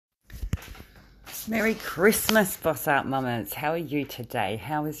Merry Christmas, Boss Art Mamas. How are you today?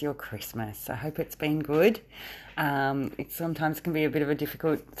 How was your Christmas? I hope it's been good. It sometimes can be a bit of a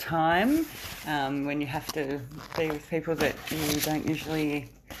difficult time when you have to be with people that you don't usually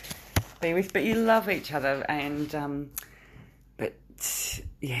be with, but you love each other. And but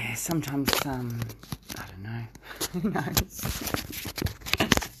yeah, sometimes I don't know. Who knows?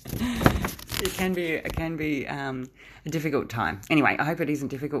 It can be a difficult time. Anyway, I hope it isn't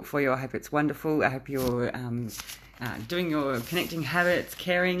difficult for you. I hope it's wonderful. I hope you're doing your connecting habits,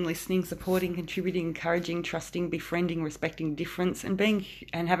 caring, listening, supporting, contributing, encouraging, trusting, befriending, respecting difference, and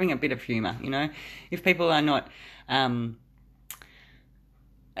having a bit of humour. You know, if people are not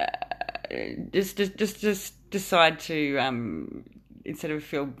just decide to instead of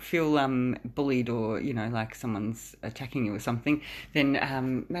feel bullied or like someone's attacking you or something,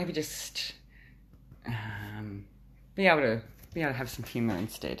 then maybe just be able to have some humour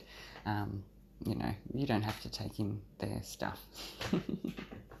instead. You don't have to take in their stuff.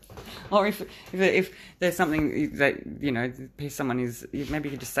 Or if there's something that someone is, maybe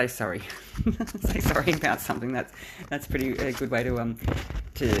you could just say sorry. Say sorry about something. That's a good way to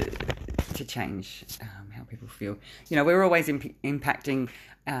change how people feel. We're always impacting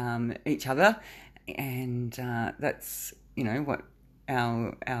each other, and that's what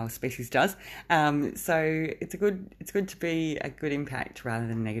our species does. So it's good to be a good impact rather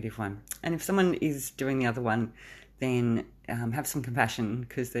than a negative one. And if someone is doing the other one, then have some compassion,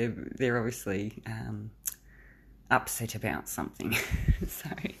 because they're obviously upset about something. So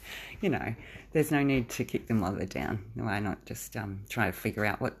there's no need to kick them while they're down. Why not just try to figure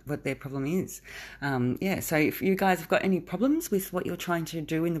out what their problem is? So if you guys have got any problems with what you're trying to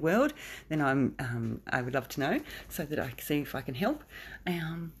do in the world, then I would love to know, so that I can see if I can help.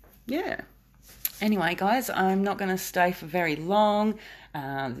 Anyway, guys, I'm not going to stay for very long.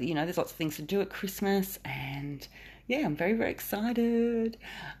 There's lots of things to do at Christmas, and I'm very, very excited.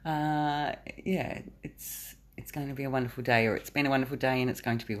 It's going to be a wonderful day, or it's been a wonderful day, and it's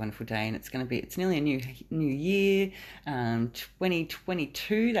going to be a wonderful day, and it's nearly a new year,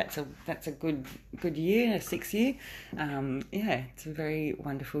 2022. That's a good year, a 6th year. It's a very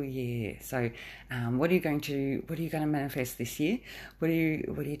wonderful year. So, what are you going to manifest this year? What are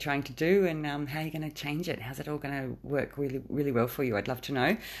you trying to do, and how are you going to change it? How's it all going to work really, really well for you? I'd love to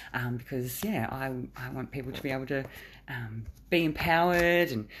know, because I want people to be able to be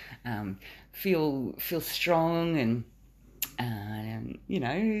empowered and feel strong and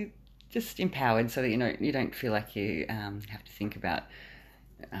just empowered, so that you don't feel like you have to think about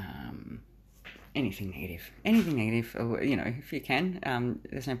anything negative, or if you can,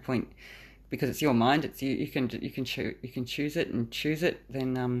 there's no point, because it's your mind. It's you can choose it,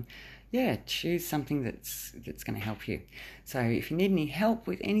 then choose something that's going to help you. So if you need any help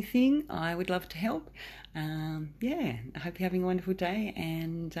with anything, I would love to help. I hope you're having a wonderful day,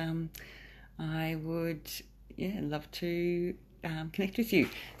 and I would love to connect with you.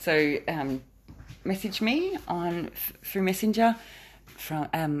 So message me through Messenger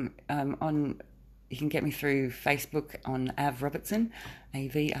you can get me through Facebook on Av Robertson,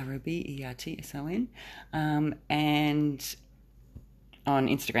 AVROBERTSON, and on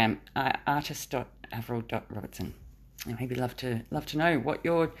Instagram, artist.avril.robertson. And maybe love to know what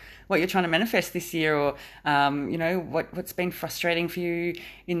you're trying to manifest this year, or what's been frustrating for you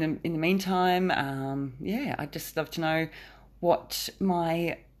in the meantime. I'd just love to know what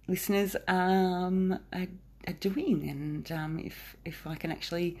my listeners are doing, and if I can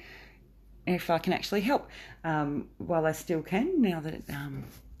actually help while I still can, now that I'm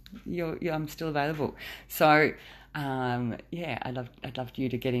still available. So I'd love you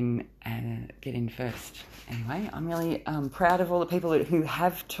to get in first. Anyway, I'm really proud of all the people who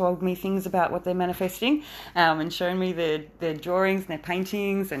have told me things about what they're manifesting, and shown me their drawings and their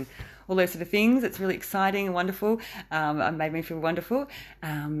paintings and all those sort of things. It's really exciting and wonderful. It made me feel wonderful,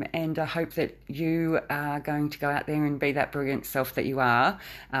 and I hope that you are going to go out there and be that brilliant self that you are.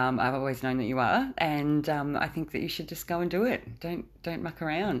 I've always known that you are, and I think that you should just go and do it. Don't muck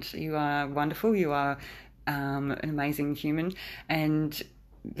around. You are wonderful. You are an amazing human, and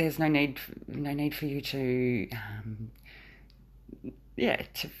there's no need for you to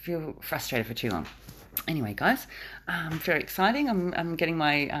feel frustrated for too long. Anyway, guys, very exciting. I'm getting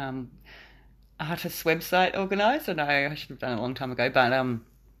my artist website organised. I know I should have done it a long time ago, but I've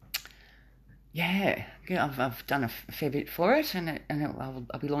done a fair bit for it, and I'll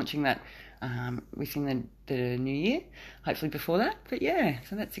be launching that within the new year, hopefully before that. But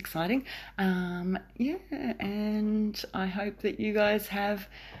so that's exciting. And I hope that you guys have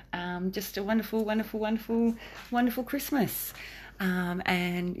just a wonderful, wonderful, wonderful, wonderful Christmas.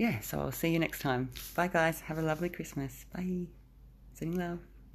 And yeah, so I'll see you next time. Bye, guys. Have a lovely Christmas. Bye. Sending love.